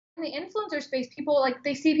in the influencer space, people like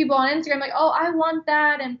they see people on Instagram like, oh, I want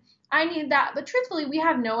that and I need that. But truthfully, we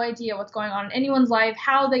have no idea what's going on in anyone's life,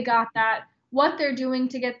 how they got that, what they're doing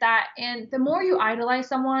to get that. And the more you idolize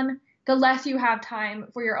someone, the less you have time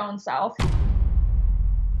for your own self.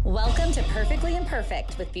 Welcome to Perfectly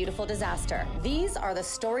Imperfect with Beautiful Disaster. These are the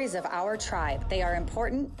stories of our tribe. They are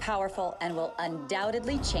important, powerful, and will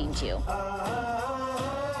undoubtedly change you.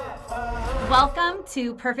 Welcome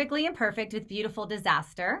to Perfectly Imperfect with Beautiful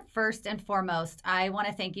Disaster. First and foremost, I want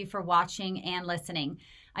to thank you for watching and listening.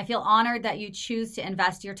 I feel honored that you choose to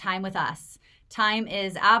invest your time with us. Time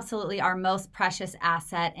is absolutely our most precious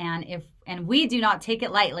asset, and we do not take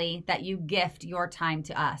it lightly that you gift your time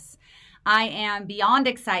to us. I am beyond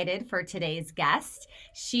excited for today's guest.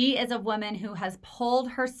 She is a woman who has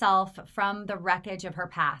pulled herself from the wreckage of her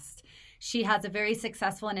past. She has a very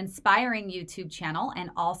successful and inspiring YouTube channel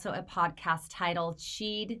and also a podcast titled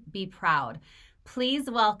She'd Be Proud. Please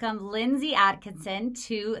welcome Lindsay Atkinson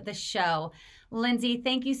to the show. Lindsay,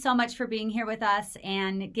 thank you so much for being here with us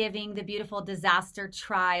and giving the Beautiful Disaster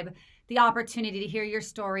Tribe the opportunity to hear your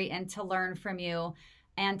story and to learn from you.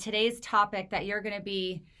 And today's topic that you're going to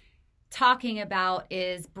be talking about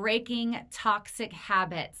is breaking toxic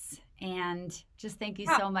habits. And just thank you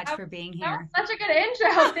so much for being here. That was such a good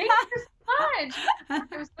intro. Thank you so much.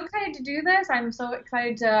 I'm so excited to do this. I'm so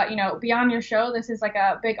excited to, be on your show. This is like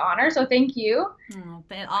a big honor. So thank you.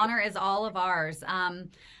 The honor is all of ours.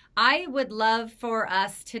 I would love for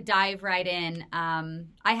us to dive right in.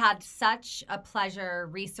 I had such a pleasure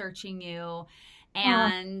researching you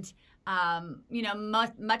and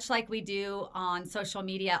much like we do on social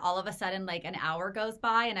media, all of a sudden like an hour goes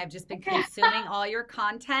by and I've just been consuming all your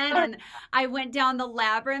content, and I went down the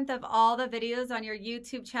labyrinth of all the videos on your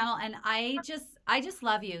YouTube channel, and I just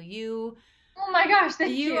love you. Oh my gosh,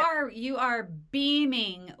 thank you. You are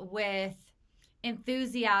beaming with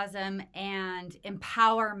enthusiasm and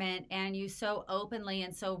empowerment, and you so openly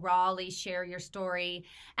and so rawly share your story.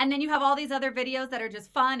 And then you have all these other videos that are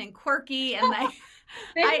just fun and quirky, and like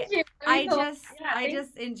I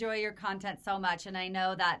just enjoy your content so much, and I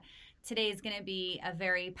know that today is going to be a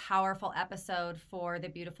very powerful episode for the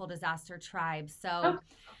Beautiful Disaster Tribe. So,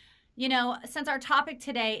 since our topic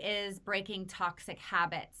today is breaking toxic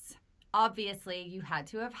habits, obviously you had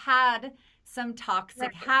to have had some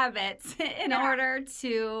toxic habits in order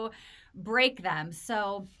to break them.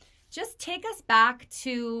 So just take us back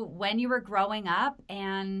to when you were growing up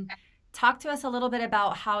and talk to us a little bit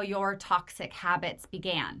about how your toxic habits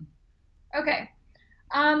began. Okay.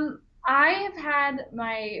 I have had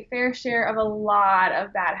my fair share of a lot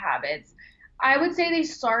of bad habits. I would say they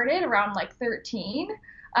started around like 13.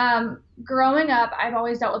 Growing up, I've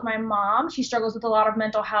always dealt with my mom. She struggles with a lot of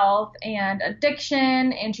mental health and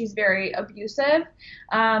addiction, and she's very abusive.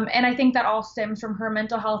 And I think that all stems from her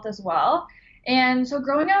mental health as well. And so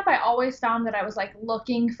growing up, I always found that I was like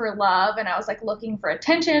looking for love, and I was like looking for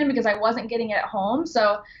attention because I wasn't getting it at home.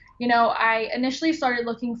 So, I initially started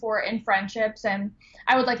looking for it in friendships, and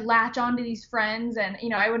I would like latch onto these friends, and,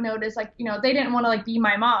 I would notice like, they didn't want to like be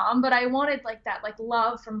my mom, but I wanted like that like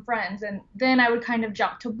love from friends. And then I would kind of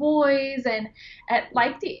jump to boys, and at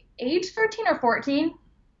like the age 13 or 14,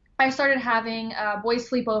 I started having boys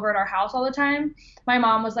sleep over at our house all the time. My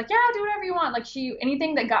mom was like, yeah, do whatever you want. Like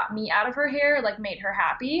anything that got me out of her hair, like made her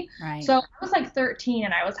happy. Right. So I was like 13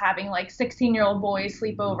 and I was having like 16-year-old boys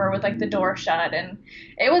sleep over with like the door shut, and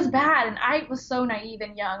it was bad. And I was so naive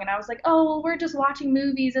and young, and I was like, oh, well, we're just watching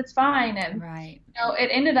movies. It's fine. And, right. It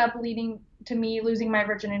ended up leading to me losing my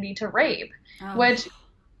virginity to rape, which,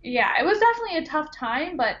 yeah, it was definitely a tough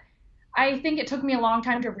time, but I think it took me a long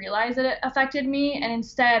time to realize that it affected me, and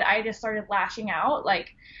instead I just started lashing out.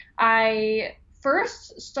 Like, I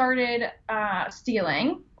first started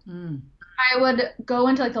stealing. I would go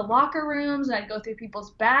into like the locker rooms, and I'd go through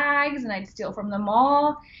people's bags, and I'd steal from them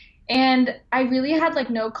all. And I really had like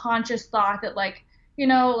no conscious thought that like,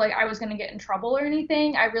 like I was going to get in trouble or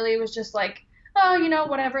anything. I really was just like, oh,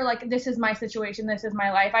 whatever, like this is my situation, this is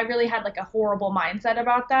my life. I really had like a horrible mindset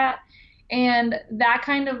about that. And that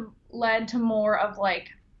kind of led to more of like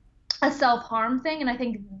a self-harm thing. And I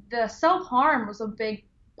think the self-harm was a big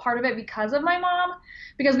part of it because of my mom,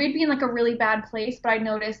 because we'd be in like a really bad place, but I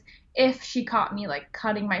noticed if she caught me like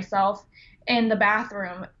cutting myself in the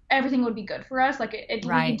bathroom, everything would be good for us. Like it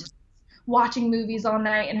right. just watching movies all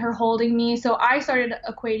night and her holding me. So I started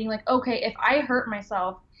equating like, okay, if I hurt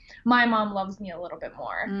myself, my mom loves me a little bit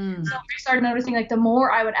more. Mm. So I started noticing like the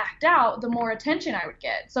more I would act out, the more attention I would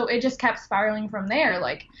get. So it just kept spiraling from there.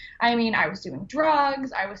 Like, I mean, I was doing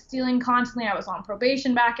drugs, I was stealing constantly, I was on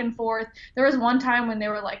probation back and forth. There was one time when they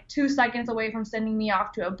were like 2 seconds away from sending me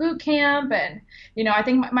off to a boot camp. And, you know, I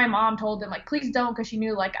think my mom told them like, please don't, because she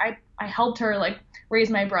knew like I helped her like raise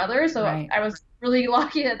my brother. So Right. I was really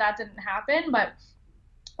lucky that that didn't happen. But,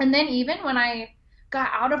 and then even when I got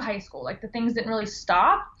out of high school, like the things didn't really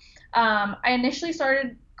stop. I initially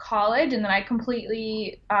started college and then I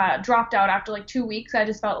completely dropped out after like 2 weeks. I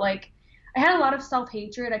just felt like I had a lot of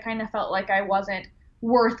self-hatred. I kind of felt like I wasn't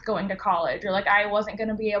worth going to college or like I wasn't going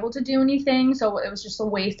to be able to do anything. So it was just a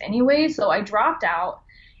waste anyway. So I dropped out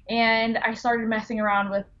and I started messing around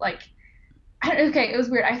with like, okay, it was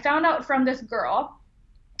weird. I found out from this girl,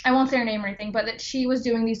 I won't say her name or anything, but that she was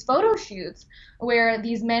doing these photo shoots where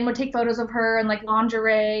these men would take photos of her in like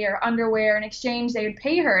lingerie or underwear. In exchange, they would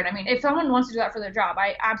pay her. And I mean, if someone wants to do that for their job,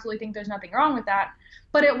 I absolutely think there's nothing wrong with that.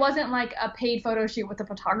 But it wasn't like a paid photo shoot with a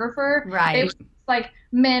photographer. Right. It was like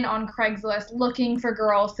men on Craigslist looking for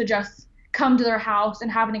girls to just come to their house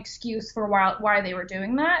and have an excuse for why they were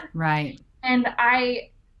doing that. Right. And I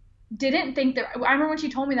didn't think that. I remember when she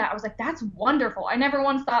told me that, I was like, that's wonderful. I never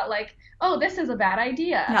once thought like, oh, this is a bad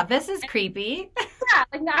idea. Now, this is creepy. Yeah,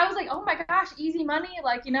 like I was like, oh my gosh, easy money.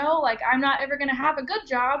 Like, you know, like I'm not ever going to have a good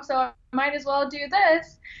job, so I might as well do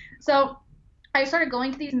this. So I started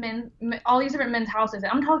going to these all these different men's houses.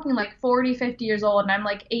 I'm talking like 40, 50 years old, and I'm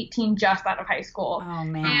like 18 just out of high school. Oh,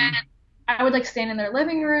 man. And I would like stand in their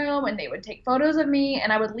living room and they would take photos of me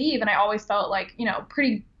and I would leave and I always felt like, you know,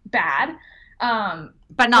 pretty bad.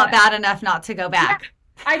 But not bad enough not to go back.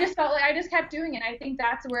 Yeah, I just felt like I just kept doing it. I think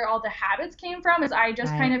that's where all the habits came from is I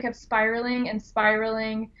just kind of kept spiraling and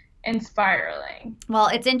spiraling and spiraling. Well,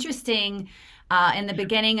 it's interesting. In the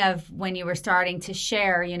beginning of when you were starting to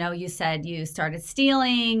share, you know, you said you started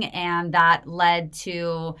stealing and that led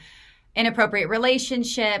to inappropriate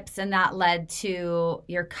relationships and that led to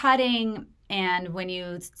your cutting. And when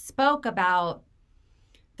you spoke about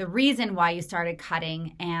the reason why you started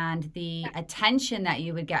cutting and the attention that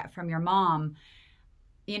you would get from your mom,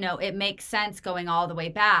 you know, it makes sense going all the way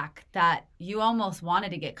back that you almost wanted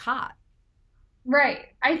to get caught. Right.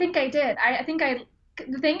 I think I did.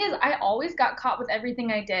 The thing is, I always got caught with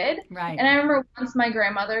everything I did. Right. And I remember once my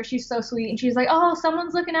grandmother, she's so sweet, and she's like, oh,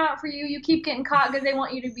 someone's looking out for you. You keep getting caught because they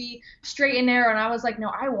want you to be straight and narrow. And I was like, no,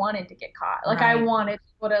 I wanted to get caught. Like, right. I wanted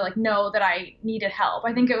people to, like, know that I needed help.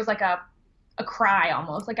 I think it was like a cry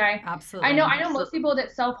almost. Like, Absolutely. I know most people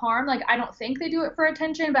that self-harm, like, I don't think they do it for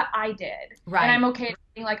attention, but I did. Right. And I'm okay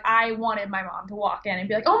being like, I wanted my mom to walk in and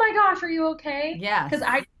be like, oh my gosh, are you okay? Yes. Because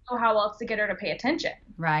I didn't know how else to get her to pay attention.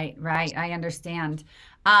 Right. I understand.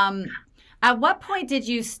 At what point did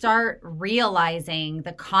you start realizing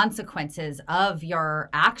the consequences of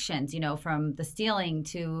your actions, you know, from the stealing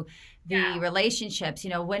to the relationships?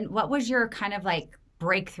 You know, what was your kind of like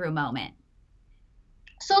breakthrough moment?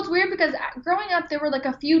 So it's weird because growing up, there were like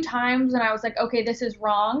a few times when I was like, okay, this is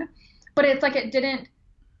wrong, but it's like it didn't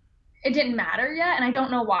matter yet, and I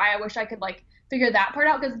don't know why. I wish I could like figure that part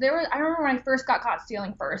out because I remember when I first got caught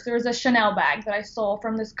stealing there was a Chanel bag that I stole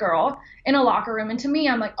from this girl in a locker room, and to me,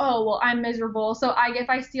 I'm like, oh, well, I'm miserable, so if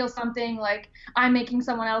I steal something, like I'm making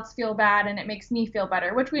someone else feel bad and it makes me feel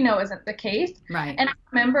better, which we know isn't the case. Right. And I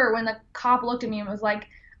remember when the cop looked at me and was like,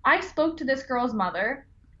 I spoke to this girl's mother,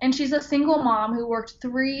 and she's a single mom who worked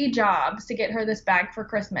 3 jobs to get her this bag for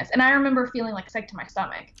Christmas. And I remember feeling like sick to my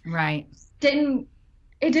stomach. Right.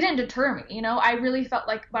 It didn't deter me, you know? I really felt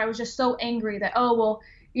like I was just so angry that, oh, well,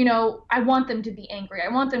 you know, I want them to be angry.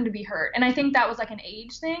 I want them to be hurt. And I think that was like an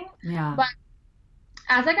age thing. Yeah. But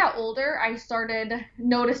as I got older, I started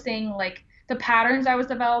noticing like the patterns I was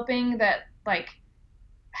developing that like,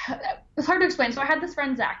 it's hard to explain. So I had this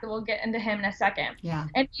friend, Zach, that we'll get into him in a second. Yeah.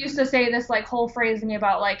 And he used to say this like whole phrase to me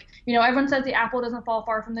about like, you know, everyone says the apple doesn't fall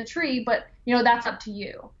far from the tree, but you know, that's up to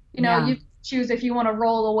you. You know, you choose if you want to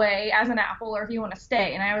roll away as an apple or if you want to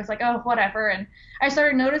stay. And I was like, oh, whatever. And I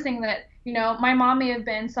started noticing that, you know, my mom may have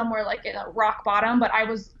been somewhere like in a rock bottom, but I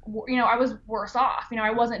was worse off. You know,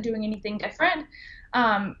 I wasn't doing anything different.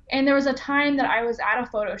 And there was a time that I was at a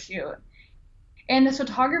photo shoot and this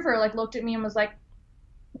photographer like looked at me and was like,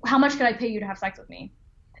 how much could I pay you to have sex with me?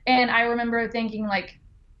 And I remember thinking like,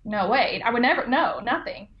 no way, I would never, no,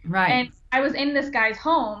 nothing. Right. And I was in this guy's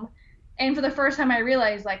home, and for the first time I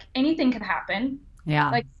realized like anything could happen. Yeah.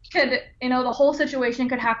 Like you know, the whole situation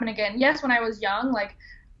could happen again. Yes, when I was young, like,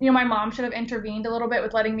 you know, my mom should have intervened a little bit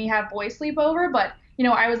with letting me have boys sleep over, but you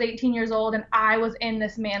know, I was 18 years old and I was in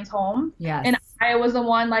this man's home. Yes. And I was the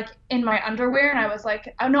one like in my underwear, and I was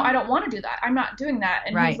like, oh no, I don't want to do that. I'm not doing that.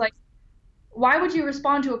 And he's Right. like, why would you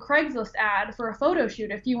respond to a Craigslist ad for a photo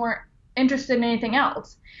shoot if you weren't interested in anything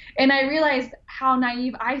else? And I realized how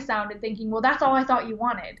naive I sounded, thinking, well, that's all I thought you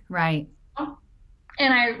wanted. Right.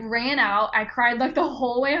 And I ran out. I cried like the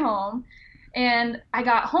whole way home. And I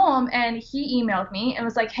got home and he emailed me and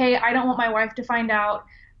was like, hey, I don't want my wife to find out.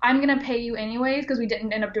 I'm going to pay you anyways because we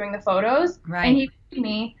didn't end up doing the photos. Right. And he paid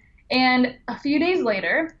me. And a few days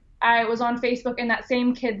later, I was on Facebook and that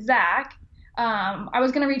same kid, Zach, I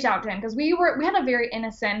was going to reach out to him because we had a very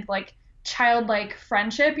innocent, like childlike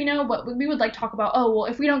friendship, but we would like talk about, oh, well,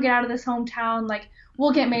 if we don't get out of this hometown, like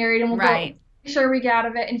we'll get married and we'll go make sure we get out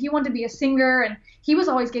of it. And he wanted to be a singer and he was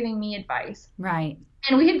always giving me advice. Right.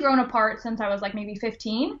 And we had grown apart since I was like maybe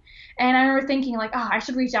 15. And I remember thinking like, oh, I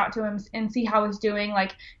should reach out to him and see how he's doing.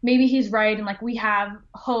 Like maybe he's right and like we have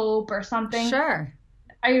hope or something. Sure.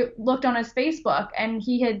 I looked on his Facebook and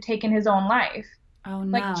he had taken his own life. Oh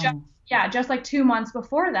no. Like just like 2 months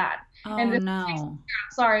before that. Oh and no.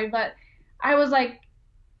 Sorry, but I was like,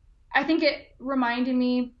 I think it reminded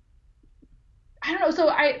me, I don't know. So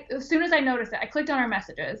as soon as I noticed it, I clicked on our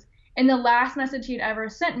messages. And the last message he'd ever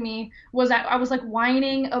sent me was that I was like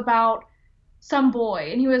whining about some boy.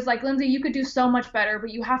 And he was like, Lindsay, you could do so much better, but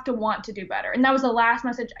you have to want to do better. And that was the last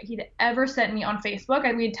message he'd ever sent me on Facebook.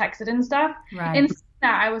 We had texted and stuff. Right. And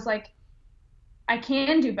that I was like, I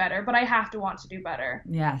can do better, but I have to want to do better.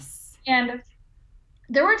 Yes. And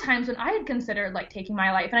there were times when I had considered like taking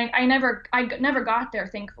my life. And I never got there,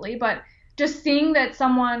 thankfully. But just seeing that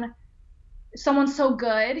someone's so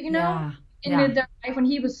good, in their life when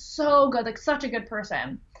he was so good, like such a good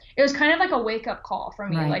person. It was kind of like a wake up call for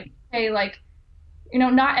me. Right. Like, hey, like,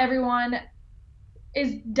 not everyone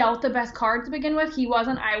is dealt the best cards to begin with. He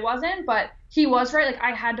wasn't, I wasn't, but he was right. Like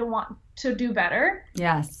I had to want to do better.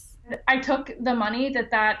 Yes. I took the money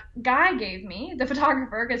that guy gave me, the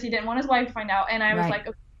photographer, because he didn't want his wife to find out. And I was like,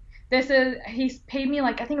 okay, he's paid me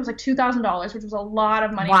like, I think it was like $2,000, which was a lot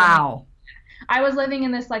of money. Wow. I was living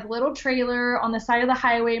in this like little trailer on the side of the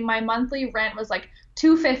highway. My monthly rent was like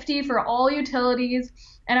 $250 for all utilities.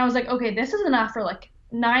 And I was like, okay, this is enough for like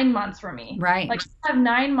 9 months for me. Right. Like I have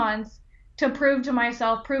 9 months to prove to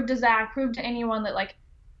myself, prove to Zach, prove to anyone that like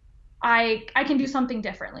I can do something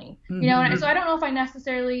differently. Mm-hmm. And so I don't know if I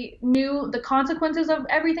necessarily knew the consequences of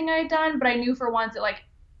everything I had done, but I knew for once that like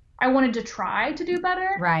I wanted to try to do better.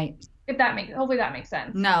 Right. Hopefully that makes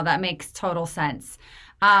sense. No, that makes total sense.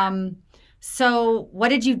 So what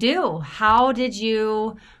did you do? How did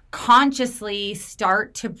you consciously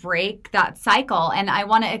start to break that cycle? And I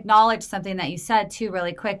want to acknowledge something that you said too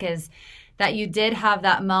really quick is that you did have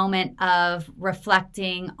that moment of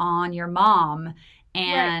reflecting on your mom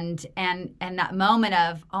and that moment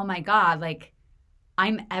of, oh my God, like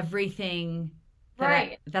I'm everything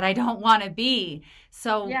that I don't want to be.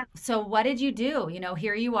 So what did you do?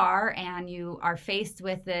 Here you are and you are faced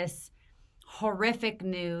with this horrific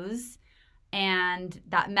news. And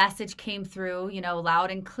that message came through,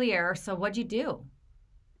 loud and clear. So what'd you do?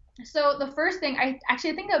 So the first thing, I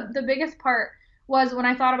think the biggest part was when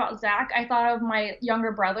I thought about Zach, I thought of my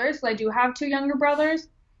younger brothers. So I do have 2 younger brothers.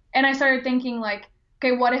 And I started thinking like,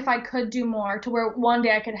 okay, what if I could do more to where one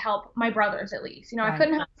day I could help my brothers at least? I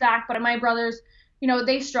couldn't help Zach, but my brothers,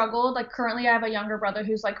 they struggled. Like currently I have a younger brother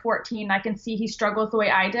who's like 14. I can see he struggles the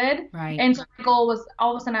way I did. Right. And so my goal was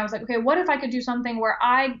all of a sudden I was like, okay, what if I could do something where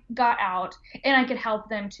I got out and I could help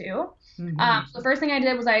them too? Mm-hmm. So the first thing I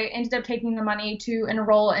did was I ended up taking the money to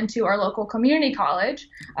enroll into our local community college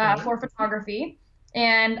for photography.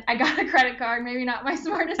 And I got a credit card, maybe not my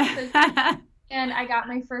smartest decision. And I got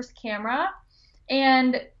my first camera.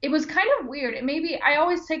 And it was kind of weird. I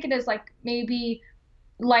always take it as like maybe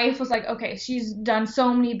life was like, okay, she's done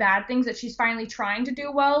so many bad things that she's finally trying to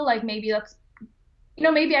do well. Like maybe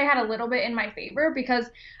maybe I had a little bit in my favor because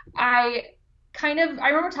I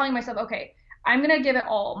remember telling myself, okay, I'm going to give it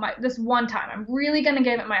all this one time. I'm really going to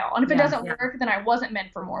give it my all. And if it doesn't work, then I wasn't meant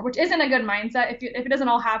for more, which isn't a good mindset. If it doesn't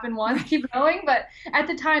all happen once, keep going. But at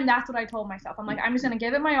the time, that's what I told myself. I'm like, I'm just going to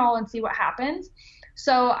give it my all and see what happens.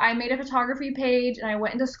 So I made a photography page and I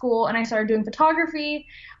went into school and I started doing photography.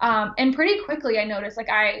 And pretty quickly I noticed like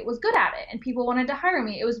I was good at it and people wanted to hire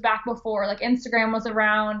me. It was back before like Instagram was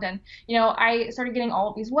around and, I started getting all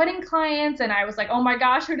of these wedding clients and I was like, oh my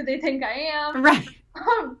gosh, who do they think I am? Right.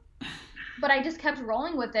 But I just kept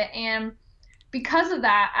rolling with it. And because of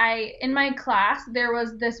that, in my class, there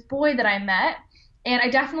was this boy that I met. And I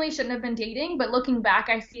definitely shouldn't have been dating, but looking back,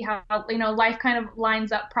 I see how, life kind of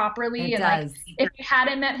lines up properly. It and does. like, if I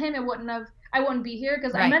hadn't met him, it wouldn't have, I wouldn't be here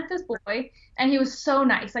because I Right. met this boy and he was so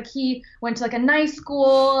nice. Like he went to like a nice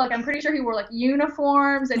school. Like I'm pretty sure he wore like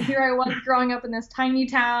uniforms, and here I was growing up in this tiny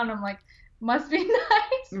town. I'm like, must be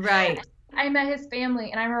nice. Right. I met his family,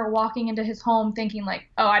 and I remember walking into his home thinking like,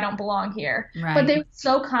 oh, I don't belong here. Right. But they were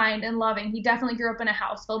so kind and loving. He definitely grew up in a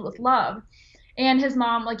house filled with love. And his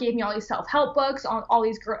mom like gave me all these self-help books, on all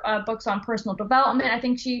these books on personal development.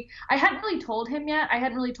 I hadn't really told him yet. I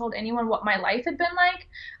hadn't really told anyone what my life had been like.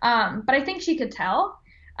 But I think she could tell.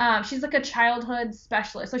 She's like a childhood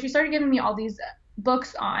specialist. So she started giving me all these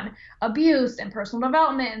books on abuse and personal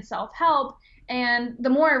development and self-help. And the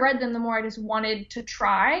more I read them, the more I just wanted to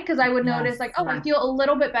try, because I would notice like, oh, I feel a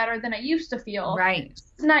little bit better than I used to feel. Right.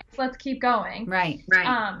 It's nice. Let's keep going. Right.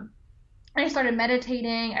 I started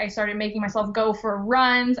meditating. I started making myself go for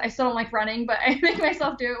runs. I still don't like running, but I make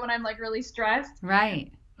myself do it when I'm like really stressed. Right.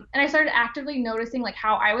 And I started actively noticing like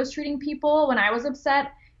how I was treating people when I was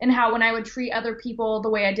upset, and how when I would treat other people the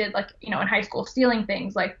way I did, like, in high school, stealing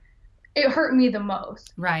things, like it hurt me the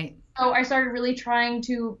most. Right. So I started really trying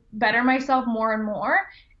to better myself more and more,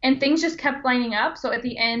 and things just kept lining up. So at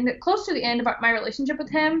the end, close to the end of my relationship with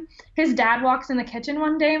him, his dad walks in the kitchen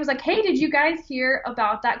one day and was like, hey, did you guys hear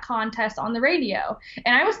about that contest on the radio?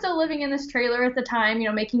 And I was still living in this trailer at the time,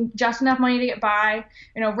 making just enough money to get by.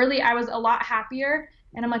 Really, I was a lot happier.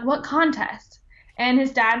 And I'm like, what contest? And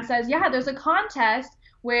his dad says, yeah, there's a contest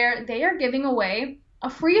where they are giving away a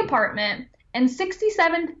free apartment and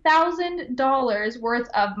 $67,000 worth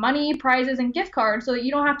of money, prizes, and gift cards, so that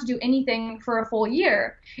you don't have to do anything for a full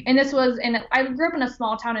year. And this was I grew up in a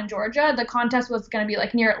small town in Georgia. The contest was going to be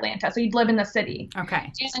like near Atlanta, so you'd live in the city.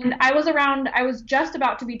 Okay. And I was just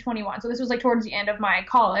about to be 21, so this was like towards the end of my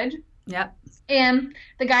college. Yep. And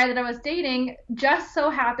the guy that I was dating just so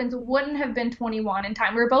happens wouldn't have been 21 in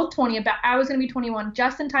time. We were both 20. I was going to be 21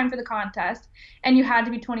 just in time for the contest, and you had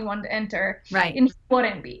to be 21 to enter. Right. And he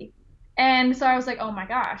wouldn't be. And so I was like, oh my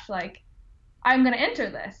gosh, like, I'm going to enter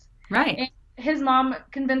this. Right. And his mom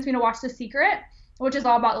convinced me to watch The Secret, which is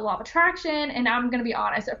all about the law of attraction. And I'm going to be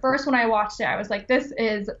honest, at first when I watched it, I was like, this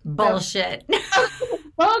is bullshit. Bogus.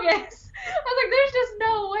 I was like, there's just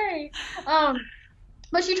no way.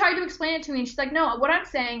 But she tried to explain it to me, and she's like, no, what I'm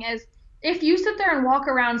saying is, if you sit there and walk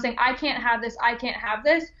around saying, I can't have this,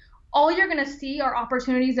 all you're going to see are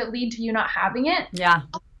opportunities that lead to you not having it. Yeah.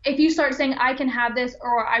 If you start saying, I can have this,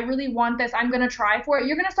 or I really want this, I'm going to try for it,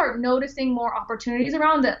 you're going to start noticing more opportunities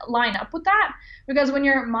around that line up with that. Because when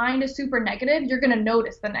your mind is super negative, you're going to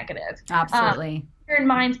notice the negative. Absolutely. If your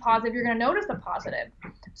mind's positive, you're going to notice the positive.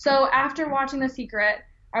 So after watching The Secret,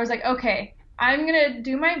 I was like, okay, I'm going to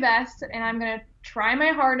do my best, and I'm going to try my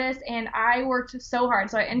hardest. And I worked so hard.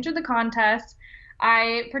 So I entered the contest.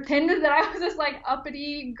 I pretended that I was this like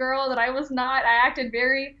uppity girl that I was not. I acted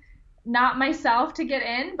very not myself to get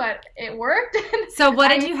in, but it worked. So what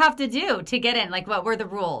did you have to do to get in? Like, what were the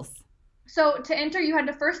rules? So to enter, you had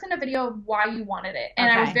to first send a video of why you wanted it. And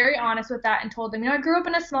Okay. I was very honest with that and told them, I grew up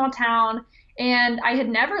in a small town, and I had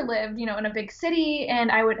never lived, in a big city,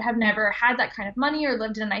 and I would have never had that kind of money or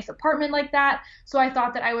lived in a nice apartment like that. So I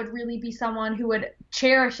thought that I would really be someone who would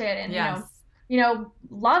cherish it and, Yes.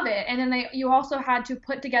 love it. And then you also had to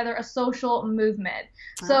put together a social movement.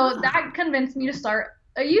 So that convinced me to start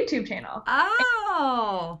a YouTube channel.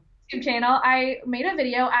 I made a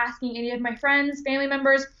video asking any of my friends, family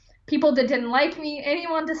members, people that didn't like me,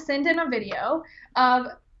 anyone to send in a video of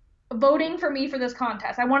voting for me for this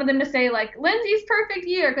contest. I wanted them to say like Lindsay's perfect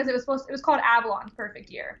year, because it was called Avalon's perfect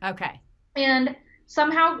year. Okay. And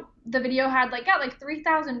somehow the video got like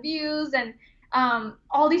 3,000 views, and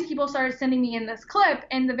all these people started sending me in this clip,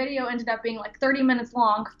 and the video ended up being like 30 minutes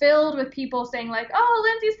long, filled with people saying like, oh,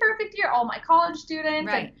 Lindsay's perfect year, all my college students.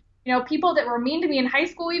 Right. And people that were mean to me in high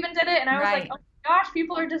school even did it. And I was like, oh my gosh,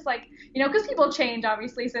 people are just like, because people change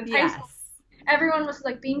obviously since high school. Everyone was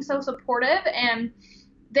like being so supportive. And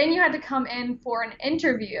then you had to come in for an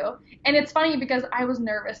interview. And it's funny because I was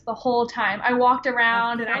nervous the whole time. I walked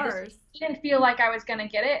around and I just didn't feel like I was going to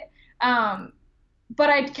get it. But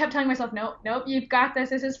I kept telling myself, nope, you've got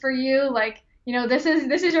this. This is for you. Like, this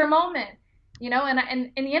is your moment,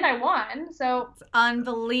 and in the end I won. So it's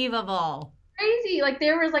unbelievable. Crazy. Like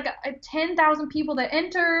there was like a 10,000 people that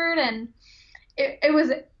entered, and it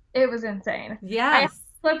was insane. Yes. I have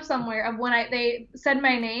a clip somewhere of when they said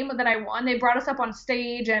my name that I won. They brought us up on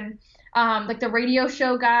stage, and like the radio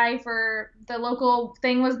show guy for the local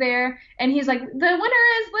thing was there, and he's like, the winner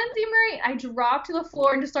is Lindsay Murray. I dropped to the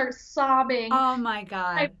floor and just started sobbing. Oh my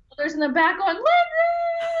God. My brothers in the back going, Lindsay!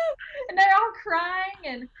 And they're all crying,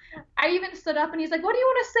 and I even stood up, and he's like, what do you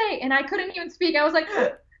want to say? And I couldn't even speak. I was like,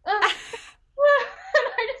 and I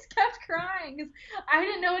just kept crying because I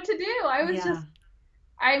didn't know what to do. I was just,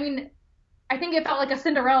 I mean, I think it felt like a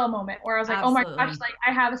Cinderella moment where I was like, Absolutely. oh my gosh, like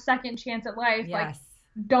I have a second chance at life. Yes. Like,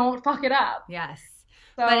 don't fuck it up. Yes.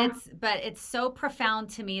 So, But it's so profound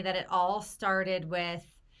to me that it all started with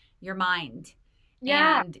your mind.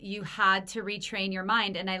 yeah. And you had to retrain your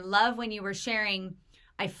mind. And I love when you were sharing,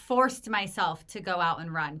 I forced myself to go out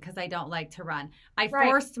and run because I don't like to run. I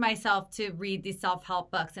forced myself to read these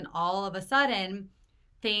self-help books, and all of a sudden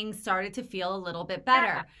things started to feel a little bit better.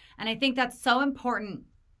 Yeah. And I think that's so important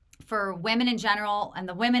for women in general and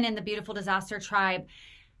the women in the Beautiful Disaster Tribe.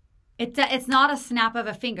 It's not a snap of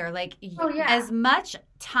a finger. Like, as much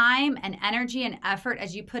time and energy and effort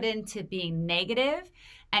as you put into being negative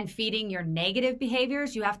and feeding your negative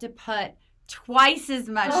behaviors, you have to put twice as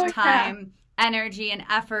much time, energy, and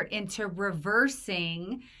effort into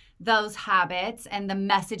reversing those habits and the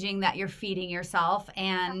messaging that you're feeding yourself.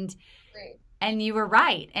 And you were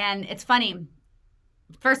right. And it's funny.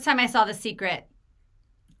 First time I saw The Secret,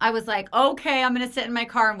 I was like, okay, I'm going to sit in my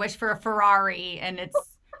car and wish for a Ferrari. And it's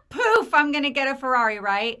poof, I'm going to get a Ferrari,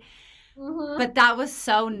 right? Mm-hmm. But that was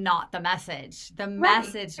so not the message.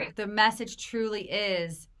 The message truly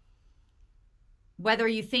is, whether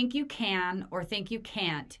you think you can or think you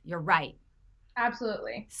can't, you're right.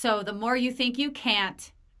 Absolutely. So the more you think you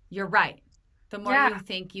can't, you're right. The more you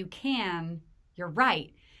think you can, you're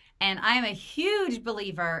right. And I'm a huge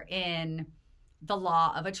believer in the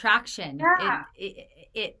law of attraction. Yeah.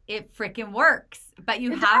 It freaking works. But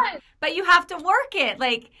you have to work it.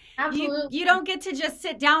 Like, you don't get to just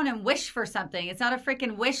sit down and wish for something. It's not a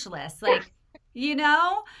freaking wish list. Like,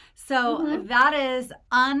 So that is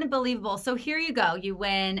unbelievable. So here you go. You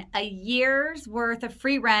win a year's worth of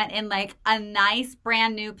free rent in like a nice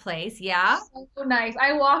brand new place. Yeah. So nice.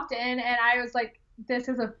 I walked in and I was like, this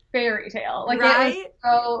is a fairy tale. Like, right? It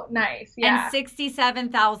was so nice. Yeah. And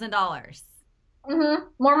 $67,000.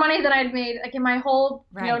 More money than I'd made like in my whole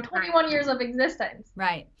 21 years of existence.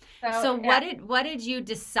 Right. So what did you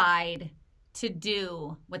decide to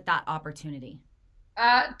do with that opportunity?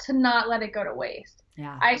 To not let it go to waste.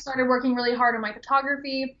 Yeah. I started working really hard on my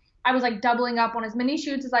photography. I was like doubling up on as many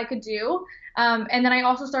shoots as I could do. And then I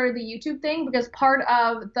also started the YouTube thing because part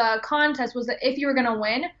of the contest was that if you were going to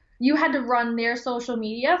win, you had to run their social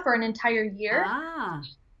media for an entire year.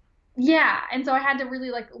 Yeah, and so I had to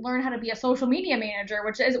really like learn how to be a social media manager,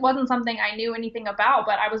 which wasn't something I knew anything about,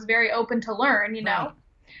 but I was very open to learn, know.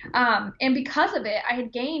 And because of it, I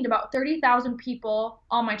had gained about 30,000 people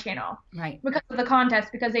on my channel. Right. Because of the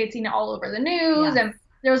contest, because they had seen it all over the news, and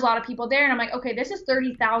there was a lot of people there, and I'm like, okay, this is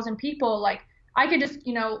 30,000 people. Like, I could just,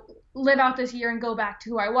 live out this year and go back to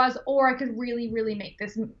who I was, or I could really, really make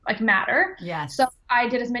this like matter. Yes. So I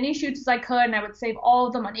did as many shoots as I could, and I would save all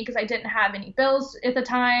of the money because I didn't have any bills at the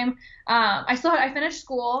time. I finished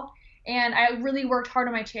school, and I really worked hard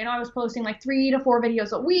on my channel. I was posting like 3 to 4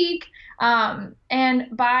 videos a week. And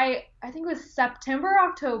by, I think it was September,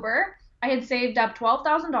 October, I had saved up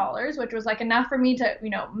 $12,000, which was like enough for me to,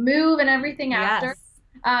 move and everything after.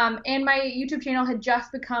 And my YouTube channel had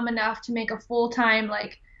just become enough to make a full-time,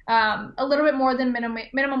 like, a little bit more than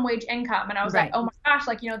minimum wage income. And I was like, oh my gosh,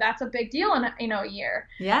 like, that's a big deal in, a year.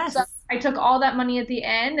 Yes. So I took all that money at the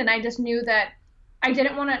end, and I just knew that I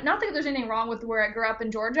didn't want to, not that there's anything wrong with where I grew up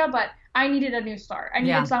in Georgia, but I needed a new start. I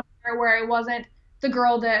needed somewhere where I wasn't the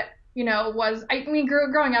girl that,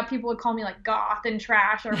 growing up, people would call me like goth and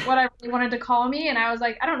trash or whatever they wanted to call me. And I was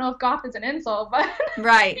like, I don't know if goth is an insult, but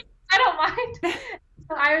right. I don't mind.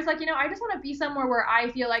 So I was like, I just want to be somewhere where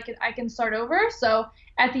I feel like I can start over. So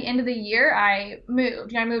at the end of the year, I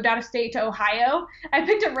moved. I moved out of state to Ohio. I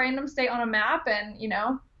picked a random state on a map, and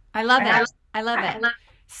I love it. I love it.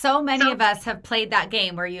 So many of us have played that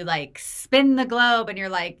game where you like spin the globe and you're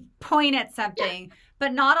like point at something,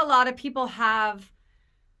 but not a lot of people have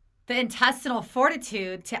the intestinal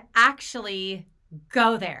fortitude to actually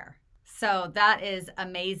go there. So that is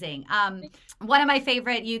amazing. One of my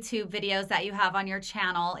favorite YouTube videos that you have on your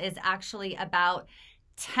channel is actually about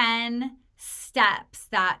 10 steps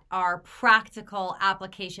that are practical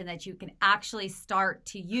application that you can actually start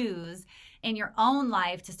to use in your own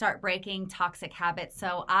life to start breaking toxic habits.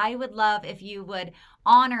 So I would love if you would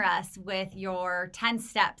honor us with your 10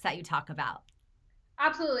 steps that you talk about.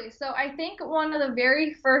 Absolutely. So I think one of the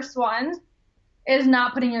very first ones is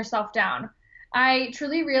not putting yourself down. I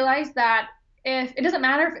truly realized that if it doesn't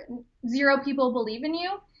matter if 0 people believe in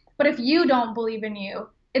you, but if you don't believe in you,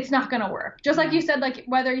 it's not going to work. Just like you said, like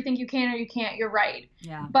whether you think you can or you can't, you're right.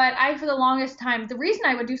 Yeah. But for the longest time, the reason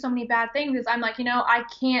I would do so many bad things is I'm like, I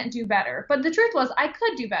can't do better. But the truth was I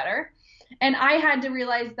could do better. And I had to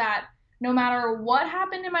realize that no matter what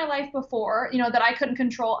happened in my life before, that I couldn't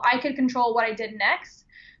control, I could control what I did next.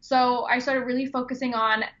 So I started really focusing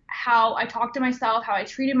on how I talked to myself, how I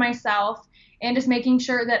treated myself, and just making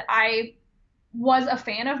sure that I was a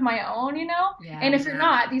fan of my own, Yeah, and if you're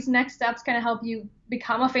not, these next steps kind of help you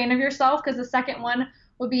become a fan of yourself, because the second one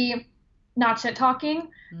would be not shit talking.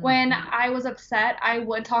 Mm-hmm. When I was upset, I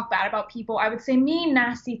would talk bad about people. I would say mean,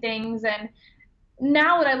 nasty things. And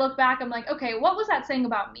now that I look back, I'm like, okay, what was that saying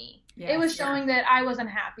about me? Yes, it was showing that I wasn't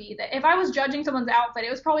happy. That if I was judging someone's outfit, it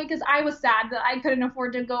was probably because I was sad that I couldn't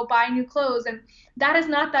afford to go buy new clothes. And that is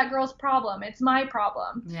not that girl's problem. It's my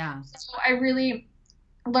problem. Yeah. So I really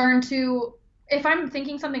learned to, if I'm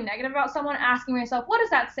thinking something negative about someone, asking myself, what does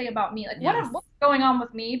that say about me? Like, yes. What's going on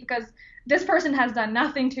with me? Because this person has done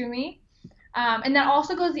nothing to me. And that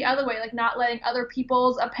also goes the other way, like not letting other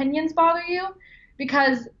people's opinions bother you,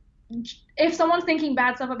 because if someone's thinking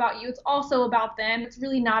bad stuff about you, it's also about them. It's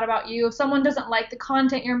really not about you. If someone doesn't like the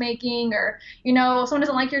content you're making, or, if someone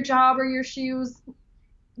doesn't like your job or your shoes,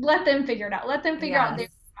 let them figure it out. Let them figure out their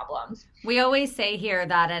problems. We always say here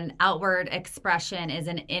that an outward expression is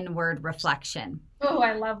an inward reflection. Oh,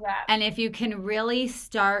 I love that. And if you can really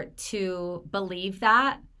start to believe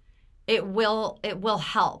that, it will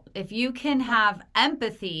help. If you can have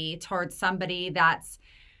empathy towards somebody that's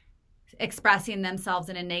expressing themselves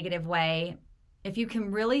in a negative way, if you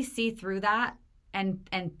can really see through that and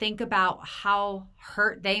think about how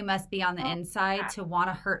hurt they must be on the inside to want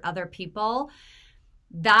to hurt other people,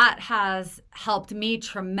 that has helped me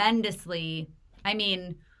tremendously. I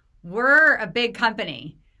mean, we're a big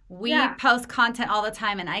company. We post content all the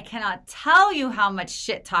time, and I cannot tell you how much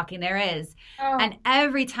shit talking there is. Oh. And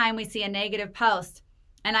every time we see a negative post,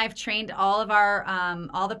 and I've trained all of our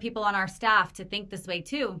all the people on our staff to think this way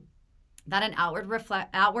too, that an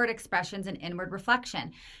outward expression is an inward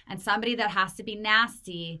reflection. And somebody that has to be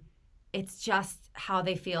nasty, it's just how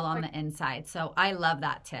they feel on the inside. So I love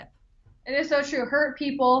that tip. It is so true. Hurt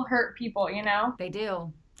people, They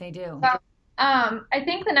do. So, I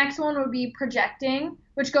think the next one would be projecting,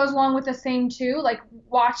 which goes along with the same too. Like,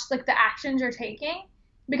 watch like the actions you're taking.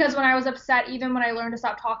 Because when I was upset, even when I learned to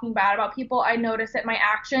stop talking bad about people, I noticed that my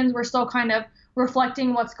actions were still kind of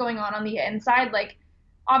reflecting what's going on the inside. Like,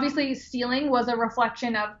 obviously stealing was a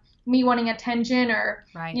reflection of me wanting attention, or,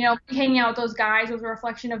 hanging out with those guys was a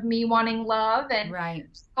reflection of me wanting love. And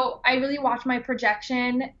so I really watch my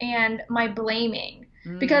projection and my blaming,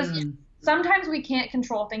 because sometimes we can't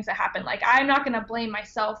control things that happen. Like, I'm not going to blame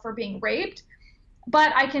myself for being raped,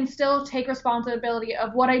 but I can still take responsibility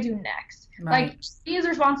of what I do next. Right. Like, he's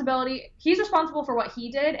responsible for what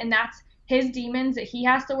he did, and that's his demons that he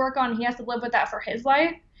has to work on. He has to live with that for his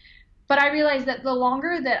life. But I realized that the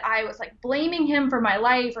longer that I was like blaming him for my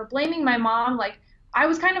life, or blaming my mom, like, I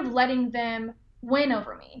was kind of letting them win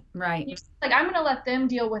over me. Right. Like, I'm going to let them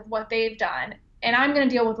deal with what they've done, and I'm going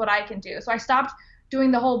to deal with what I can do. So I stopped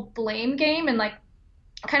doing the whole blame game, and like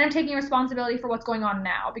kind of taking responsibility for what's going on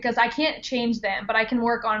now, because I can't change them, but I can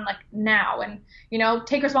work on like now, and,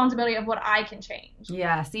 take responsibility of what I can change.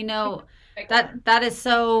 Yes. That is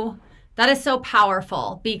so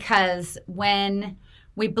powerful, because when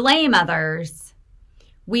we blame others,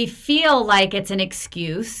 we feel like it's an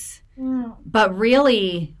excuse, but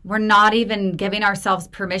really we're not even giving ourselves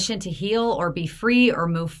permission to heal or be free or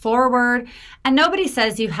move forward. And nobody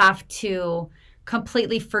says you have to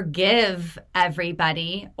completely forgive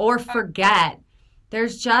everybody or forget.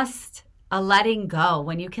 There's just a letting go.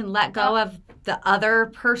 When you can let go of the other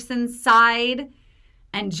person's side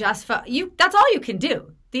and just that's all you can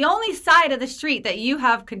do. The only side of the street that you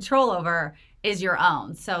have control over is your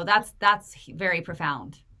own. So that's very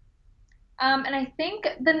profound. And I think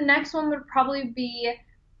the next one would probably be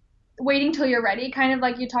waiting till you're ready, kind of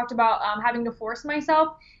like you talked about, having to force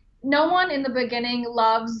myself. No one in the beginning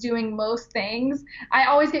loves doing most things. I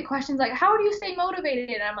always get questions like, how do you stay motivated?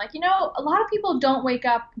 And I'm like, a lot of people don't wake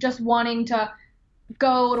up just wanting to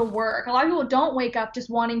go to work. A lot of people don't wake up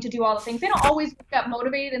just wanting to do all the things. They don't always wake up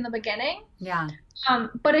motivated in the beginning. Yeah.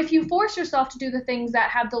 But if you force yourself to do the things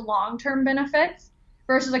that have the long-term benefits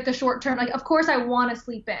versus like the short-term, like, of course I want to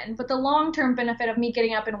sleep in, but the long-term benefit of me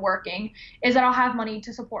getting up and working is that I'll have money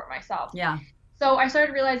to support myself. Yeah. So I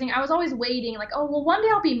started realizing I was always waiting, like, oh, well, one day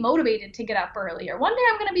I'll be motivated to get up early, or one day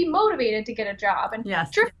I'm going to be motivated to get a job. And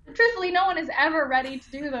yes. Truthfully, no one is ever ready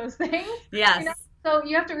to do those things. Yes. So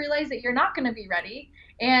you have to realize that you're not going to be ready,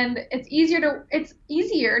 and it's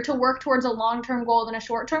easier to work towards a long-term goal than a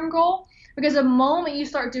short-term goal, because the moment you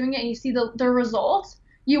start doing it and you see the results,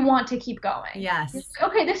 you want to keep going. Yes. Like,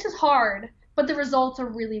 okay, this is hard, but the results are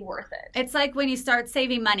really worth it. It's like when you start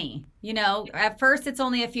saving money. At first it's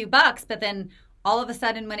only a few bucks, but then all of a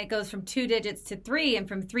sudden when it goes from 2 digits to 3 and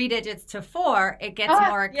from 3 digits to 4, it gets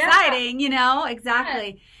more exciting, you know?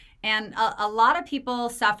 Exactly. Yes. And a lot of people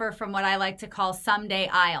suffer from what I like to call someday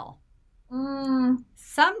I'll.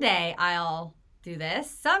 Someday I'll do this.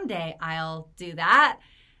 Someday I'll do that.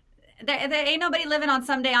 There ain't nobody living on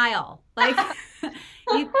someday I'll. Like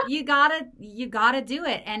you gotta do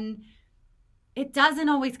it. And it doesn't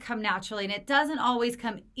always come naturally, and it doesn't always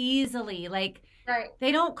come easily. Like,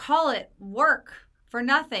 they don't call it work for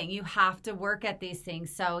nothing. You have to work at these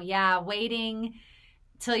things. So yeah, waiting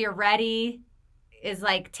till you're ready is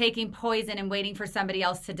like taking poison and waiting for somebody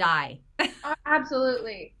else to die.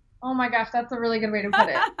 Absolutely. Oh my gosh, that's a really good way to put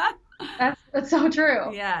it. That's so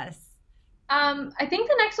true. Yes. I think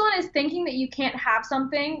the next one is thinking that you can't have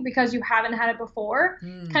something because you haven't had it before.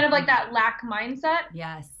 Kind of like that lack mindset.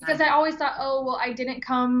 Yes. Because I always thought, oh, well, I didn't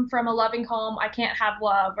come from a loving home, I can't have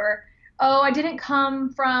love. Or, oh, I didn't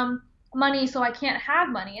come from money, so I can't have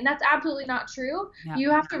money. And that's absolutely not true. Yeah.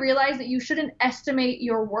 You have to realize that you shouldn't estimate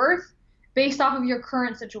your worth based off of your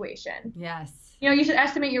current situation. Yes. You know, you should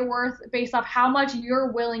estimate your worth based off how much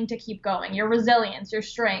you're willing to keep going, your resilience, your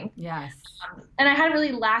strength. Yes. And I had a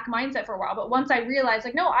really lack mindset for a while, but once I realized,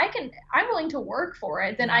 like, no, I'm willing to work for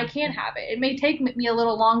it, then I can have it. It may take me a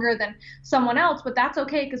little longer than someone else, but that's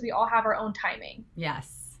okay because we all have our own timing.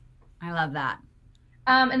 Yes. I love that.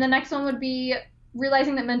 And the next one would be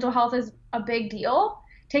realizing that mental health is a big deal,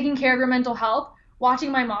 taking care of your mental health,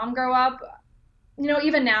 watching my mom grow up. You know,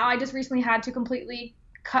 even now, I just recently had to completely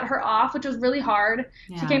cut her off, which was really hard.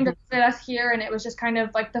 Yeah. She came to visit us here, and it was just kind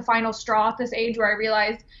of like the final straw at this age where I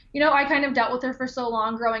realized, you know, I kind of dealt with her for so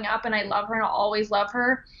long growing up, and I love her and I'll always love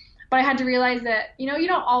her. But I had to realize that, you know, you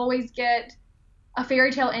don't always get a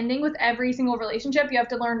fairy tale ending with every single relationship. You have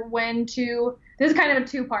to learn when to, this is kind of a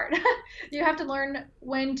two-part. You have to learn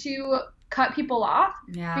when to cut people off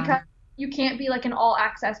because you can't be like an all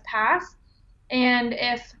access pass. And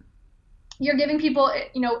if you're giving people,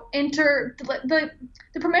 you know, the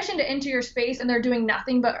permission to enter your space and they're doing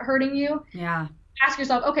nothing but hurting you. Yeah. Ask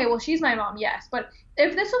yourself, okay, well, she's my mom, yes. But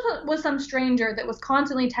if this was some stranger that was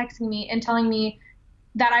constantly texting me and telling me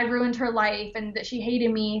that I ruined her life and that she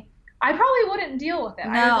hated me, I probably wouldn't deal with it.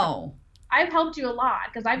 No. I've helped you a lot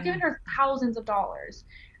because I've given her thousands of dollars.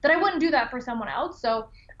 That I wouldn't do that for someone else. So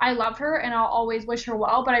I love her and I'll always wish her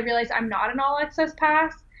well. But I realize I'm not an all access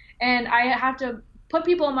pass, and I have to put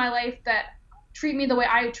people in my life that treat me the way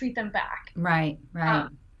I treat them back. Right.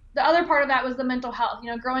 The other part of that was the mental health. You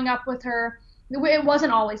know, growing up with her, it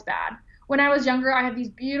wasn't always bad. When I was younger, I had these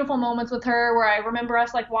beautiful moments with her where I remember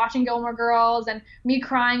us like watching Gilmore Girls and me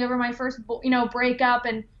crying over my first, you know, breakup.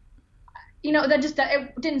 And, you know, it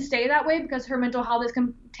didn't stay that way because her mental health has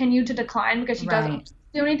continued to decline because she doesn't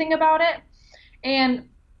do anything about it. And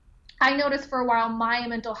I noticed for a while my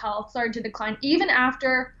mental health started to decline even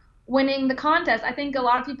after winning the contest. I think a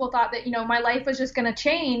lot of people thought that, you know, my life was just going to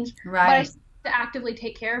change, but I started to actively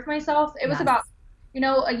take care of myself. It was about, you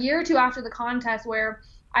know, a year or two after the contest where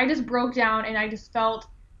I just broke down and I just felt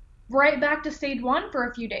right back to stage 1 for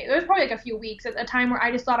a few days. It was probably like a few weeks at a time where I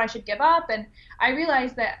just thought I should give up, and I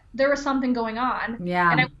realized that there was something going on. Yeah.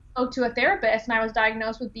 And I spoke to a therapist and I was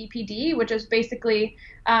diagnosed with BPD, which is basically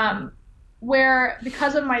where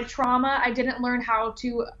because of my trauma, I didn't learn how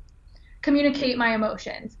to communicate my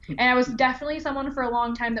emotions. And I was definitely someone for a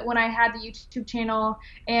long time that when I had the YouTube channel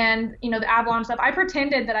and, you know, the Avalon stuff, I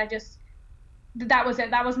pretended that that was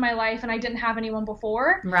it. That was my life and I didn't have anyone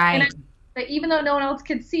before. Right. And that even though no one else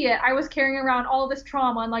could see it, I was carrying around all this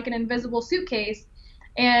trauma in like an invisible suitcase,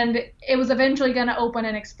 and it was eventually going to open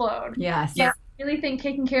and explode. Yes. So I really think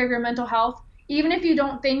taking care of your mental health, even if you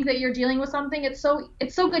don't think that you're dealing with something, it's so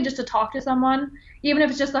good just to talk to someone, even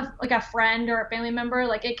if it's just like a friend or a family member.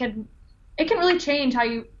 Like it can really change how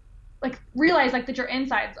you like realize like that your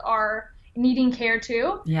insides are needing care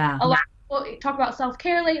too. Yeah. A lot of people talk about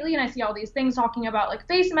self-care lately, and I see all these things talking about like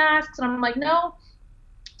face masks, and I'm like, no,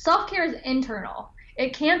 self-care is internal.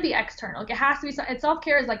 It can't be external. Like, it has to be.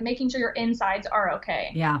 Self-care is like making sure your insides are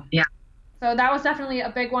okay. Yeah. So that was definitely a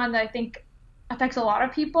big one that I think affects a lot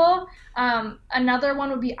of people. Another one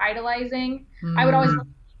would be idolizing. I would always look at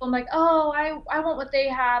people and like, oh, I want what they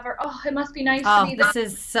have, or oh, it must be nice to be this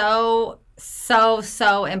is so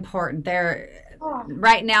important.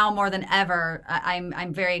 Right now more than ever.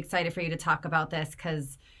 I'm very excited for you to talk about this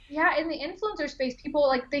because in the influencer space, people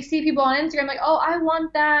like they see people on Instagram like, oh, I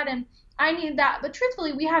want that and I need that, but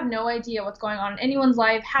truthfully, we have no idea what's going on in anyone's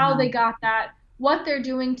life, how they got that, what they're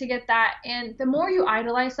doing to get that. And the more you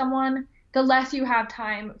idolize someone, the less you have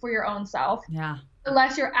time for your own self. Yeah. The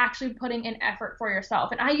less you're actually putting in effort for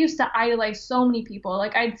yourself. And I used to idolize so many people.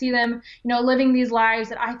 Like I'd see them, you know, living these lives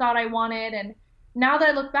that I thought I wanted, and now that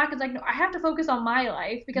I look back, it's like, no, I have to focus on my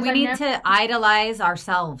life because We need to idolize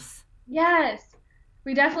ourselves. Yes.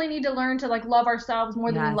 We definitely need to learn to like love ourselves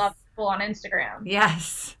more than we Yes. love people on Instagram.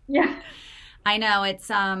 Yes. Yeah. I know it's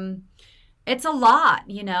a lot,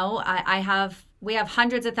 you know. We have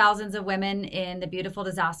hundreds of thousands of women in the Beautiful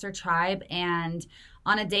Disaster Tribe, and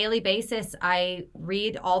on a daily basis I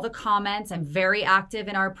read all the comments. I'm very active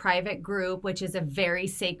in our private group, which is a very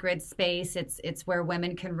sacred space. It's where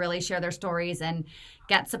women can really share their stories and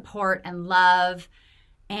get support and love.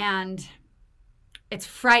 And it's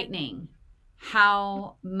frightening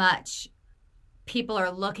how much people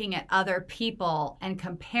are looking at other people and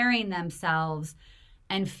comparing themselves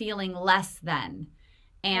and feeling less than.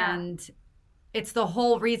 And it's the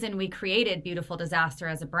whole reason we created Beautiful Disaster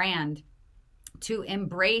as a brand, to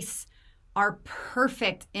embrace our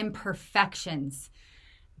perfect imperfections,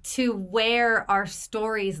 to wear our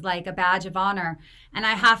stories like a badge of honor. And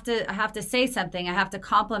I have to say something. I have to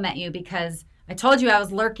compliment you, because I told you I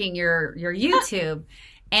was lurking your YouTube.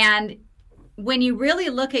 And when you really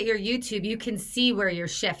look at your YouTube, you can see where your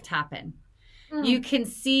shift happened. You can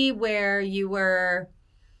see where you were.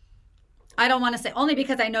 I don't want to say, only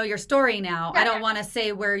because I know your story now, I don't want to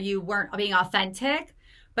say where you weren't being authentic.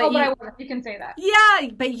 But you can say that. Yeah,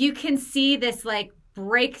 but you can see this like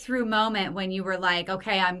breakthrough moment when you were like,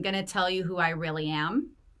 okay, I'm going to tell you who I really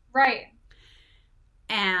am. Right.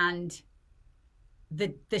 And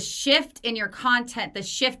the shift in your content, the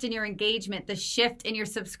shift in your engagement, the shift in your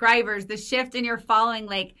subscribers, the shift in your following,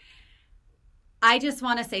 like, I just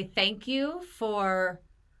want to say thank you for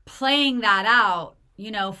playing that out, you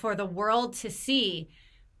know, for the world to see,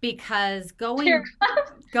 because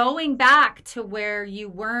going back to where you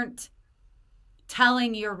weren't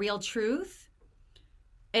telling your real truth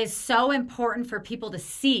is so important for people to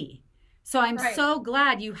see. So I'm so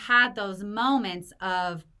glad you had those moments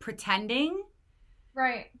of pretending.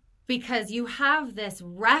 Right. Because you have this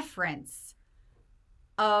reference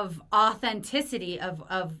of authenticity,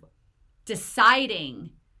 of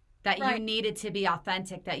deciding that you needed to be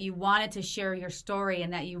authentic, that you wanted to share your story,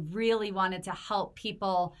 and that you really wanted to help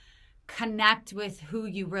people connect with who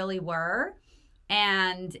you really were.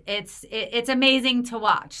 And it's amazing to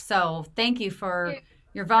watch. So thank you for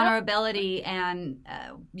your vulnerability and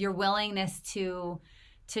your willingness to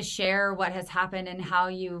share what has happened and how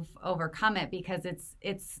you've overcome it, because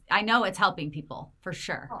I know it's helping people for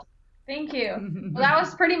sure. Oh, thank you. Well, that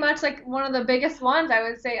was pretty much like one of the biggest ones, I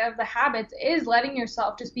would say, of the habits, is letting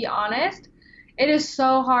yourself just be honest. It is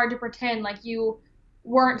so hard to pretend like you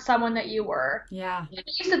weren't someone that you were. Yeah. I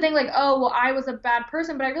used to think like, oh, well, I was a bad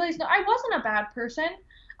person, but I realized, no, I wasn't a bad person.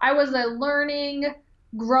 I was a learning,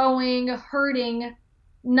 growing, hurting,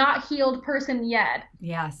 not healed person yet.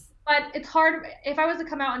 Yes. But it's hard if I was to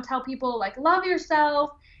come out and tell people like, love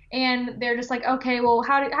yourself, and they're just like, okay, well,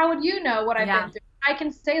 how would you know what I've been through? I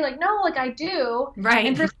can say like, no, like I do. Right.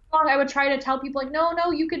 And for so long I would try to tell people like,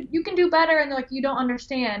 no, you can do better, and they're like, you don't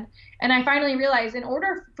understand. And I finally realized, in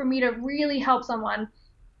order for me to really help someone,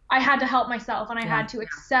 I had to help myself, and I had to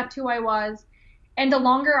accept who I was. And the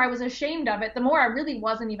longer I was ashamed of it, the more I really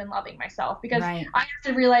wasn't even loving myself, because I had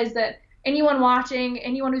to realize that anyone watching,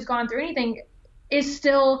 anyone who's gone through anything, is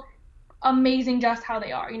still amazing just how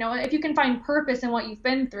they are. You know, if you can find purpose in what you've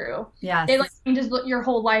been through, it like changes your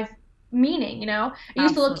whole life meaning. You know, I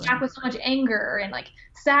used to look back with so much anger and like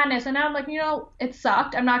sadness, and now I'm like, you know, it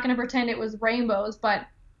sucked. I'm not going to pretend it was rainbows, but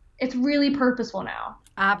it's really purposeful now.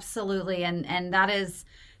 Absolutely. And that is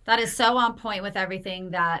so on point with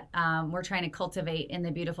everything that we're trying to cultivate in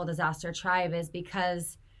the Beautiful Disaster Tribe, is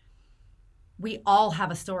because we all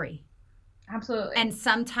have a story. Absolutely. And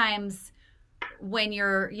sometimes when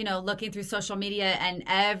you're, you know, looking through social media and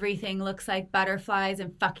everything looks like butterflies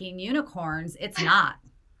and fucking unicorns, it's not.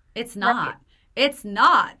 It's not. Right. It's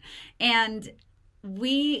not. And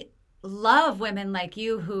we love women like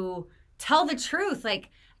you who tell the truth. Like,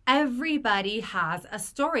 everybody has a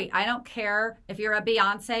story. I don't care if you're a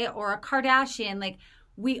Beyonce or a Kardashian. Like,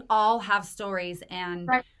 we all have stories. And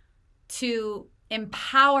to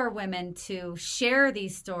empower women to share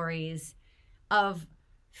these stories of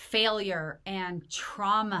failure and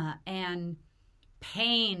trauma and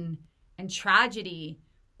pain and tragedy,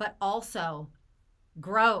 but also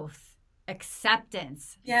growth,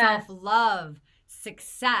 acceptance, self-love,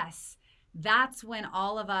 success. That's when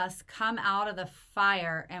all of us come out of the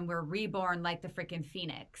fire and we're reborn like the freaking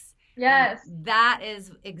phoenix. Yes. And that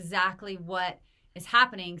is exactly what is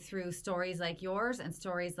happening through stories like yours and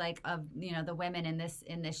stories like of, you know, the women in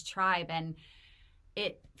this tribe. And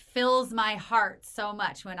it fills my heart so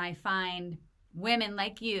much when I find women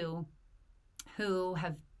like you who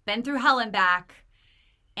have been through hell and back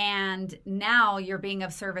And now you're being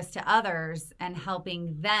of service to others and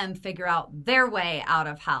helping them figure out their way out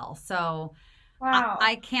of hell. So Wow.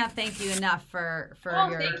 I can't thank you enough for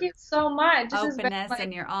your thank you so much. openness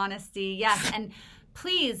and your honesty. Yes. And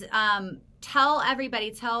please tell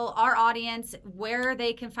our audience where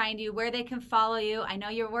they can find you, where they can follow you. I know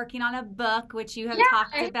you're working on a book, which you have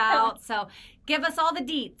talked about. So give us all the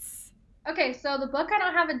deets. Okay, so the book, I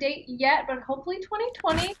don't have a date yet, but hopefully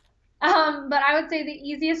 2020. But I would say the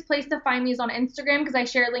easiest place to find me is on Instagram because I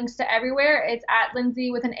share links to everywhere. It's at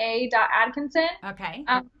Lindsay.Adkinson. Okay.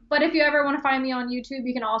 But if you ever want to find me on YouTube,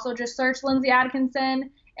 you can also just search Lindsay Adkinson.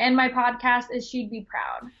 And my podcast is She'd Be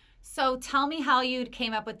Proud. So tell me how you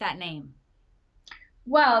came up with that name.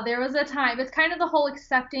 Well, there was a time, it's kind of the whole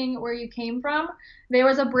accepting where you came from. There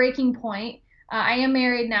was a breaking point. I am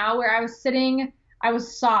married now where I was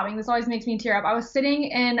sobbing. This always makes me tear up. I was sitting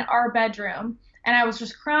in our bedroom and I was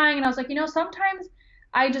just crying. And I was like, sometimes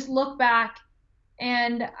I just look back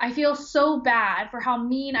and I feel so bad for how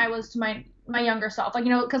mean I was to my younger self. Like,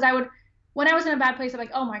 because when I was in a bad place, I'm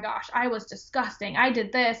like, oh my gosh, I was disgusting. I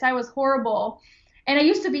did this. I was horrible. And I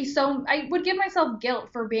used to be I would give myself guilt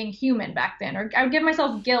for being human back then, or I would give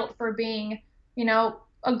myself guilt for being,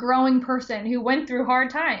 a growing person who went through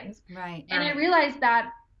hard times. Right. And I realized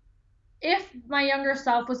that if my younger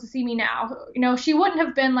self was to see me now, she wouldn't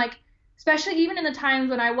have been like, especially even in the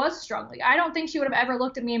times when I was struggling, I don't think she would have ever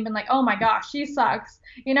looked at me and been like, oh my gosh, she sucks.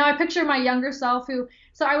 I picture my younger self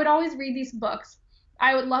so I would always read these books.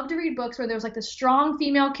 I would love to read books where there was like the strong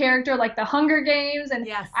female character, like the Hunger Games. And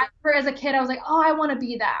yes. I remember as a kid, I was like, oh, I want to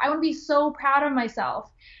be that. I want to be so proud of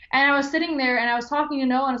myself. And I was sitting there and I was talking to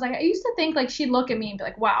Noah and I was like, I used to think like she'd look at me and be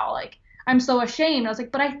like, wow, like I'm so ashamed. I was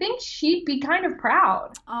like, but I think she'd be kind of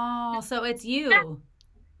proud. Oh, so it's you.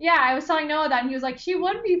 Yeah, I was telling Noah that and he was like, she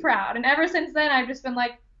would be proud. And ever since then, I've just been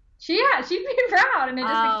like, she'd be proud. And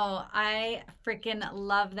I freaking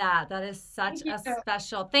love that. That is such a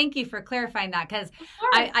special. Thank you for clarifying that because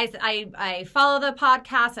I follow the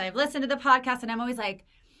podcast. I've listened to the podcast, and I'm always like,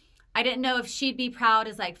 I didn't know if she'd be proud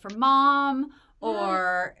is like for mom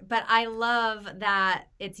but I love that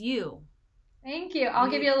it's you. Thank you. I'll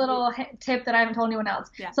give you a little tip that I haven't told anyone else.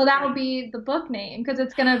 Yeah. So that'll be the book name because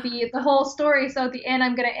it's going to be the whole story. So at the end,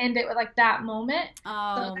 I'm going to end it with like that moment.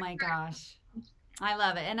 Oh my gosh. I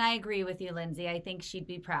love it. And I agree with you, Lindsay. I think she'd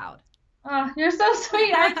be proud. Oh, you're so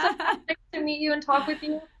sweet. I'm so excited to meet you and talk with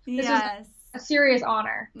you. This is a serious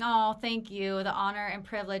honor. Oh, thank you. The honor and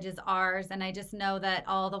privilege is ours. And I just know that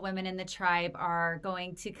all the women in the tribe are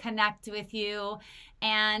going to connect with you.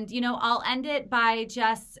 And, I'll end it by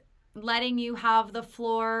just letting you have the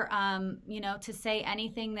floor, to say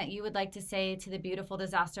anything that you would like to say to the beautiful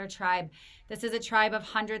Disaster Tribe. This is a tribe of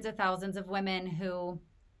hundreds of thousands of women who,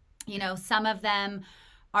 some of them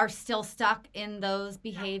are still stuck in those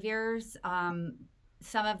behaviors.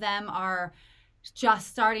 Some of them are just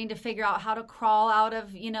starting to figure out how to crawl out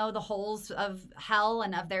of, the holes of hell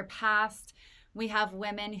and of their past. We have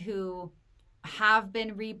women who have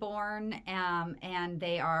been reborn and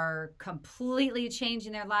they are completely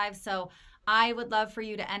changing their lives. So I would love for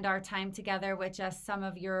you to end our time together with just some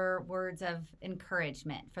of your words of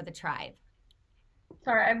encouragement for the tribe.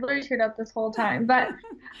 Sorry, I've literally teared up this whole time, but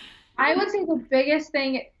I would say the biggest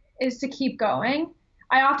thing is to keep going.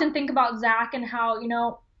 I often think about Zach and how,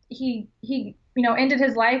 he ended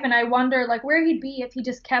his life, and I wonder like where he'd be if he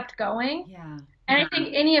just kept going. Yeah. And I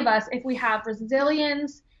think any of us, if we have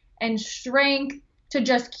resilience and strength to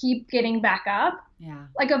just keep getting back up,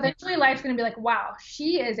 like eventually life's going to be like, wow,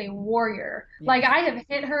 she is a warrior. Yeah. Like I have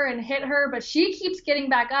hit her, but she keeps getting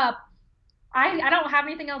back up. I don't have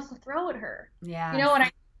anything else to throw at her. Yeah. And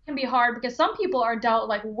it can be hard because some people are dealt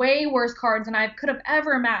like way worse cards than I could have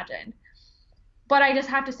ever imagined. But I just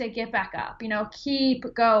have to say, get back up, keep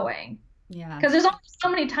going. Yeah. Because there's only so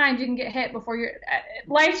many times you can get hit before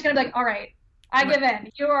life's going to be like, all right, I give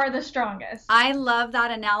in. You are the strongest. I love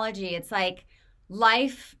that analogy. It's like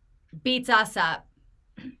life beats us up.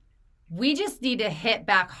 We just need to hit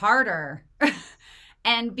back harder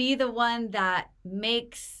and be the one that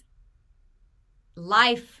makes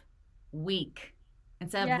life weak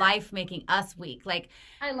instead of life making us weak. Like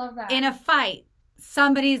I love that. In a fight,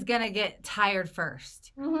 somebody's going to get tired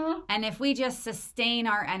first. Mm-hmm. And if we just sustain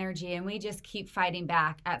our energy and we just keep fighting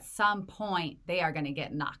back, at some point they are going to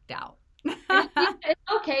get knocked out. It's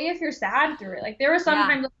okay if you're sad through it. Like there were some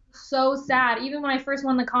times I was so sad. Even when I first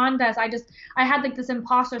won the contest, I had like this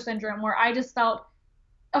imposter syndrome where I just felt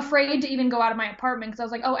afraid to even go out of my apartment because I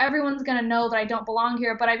was like, oh, everyone's going to know that I don't belong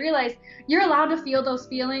here. But I realized you're allowed to feel those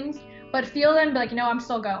feelings, but feel it and be like, no, I'm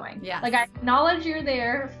still going. Yes. Like I acknowledge you're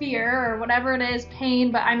there, fear or whatever it is,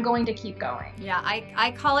 pain, but I'm going to keep going. Yeah,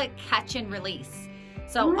 I call it catch and release.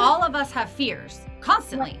 So all of us have fears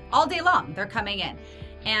constantly, all day long. They're coming in.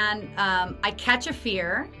 And I catch a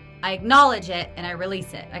fear, I acknowledge it, and I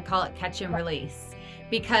release it. I call it catch and release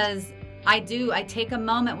because I take a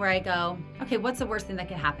moment where I go, okay, what's the worst thing that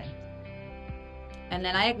can happen? And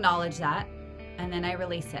then I acknowledge that, and then I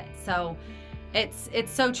release it. So it's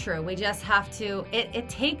so true. We just have to, it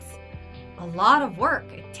takes a lot of work.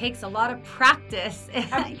 It takes a lot of practice.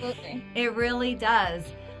 Absolutely. It really does.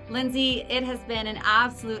 Lindsay, it has been an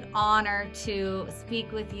absolute honor to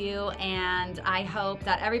speak with you, and I hope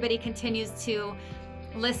that everybody continues to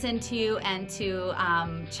listen to you and to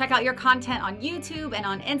check out your content on YouTube and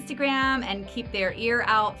on Instagram and keep their ear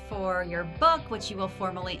out for your book, which you will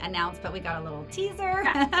formally announce, but we got a little teaser.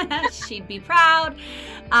 She'd be proud.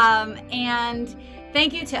 And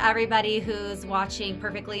thank you to everybody who's watching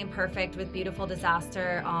Perfectly Imperfect with Beautiful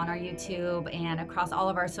Disaster on our YouTube and across all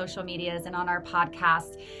of our social medias and on our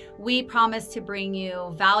podcast. We promise to bring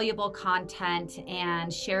you valuable content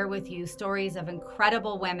and share with you stories of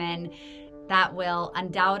incredible women that will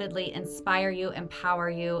undoubtedly inspire you, empower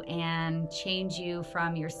you, and change you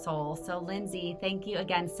from your soul. So, Lindsay, thank you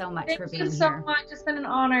again so much for being here. Thank you so much. It's been an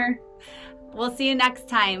honor. We'll see you next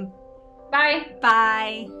time. Bye.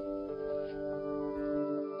 Bye.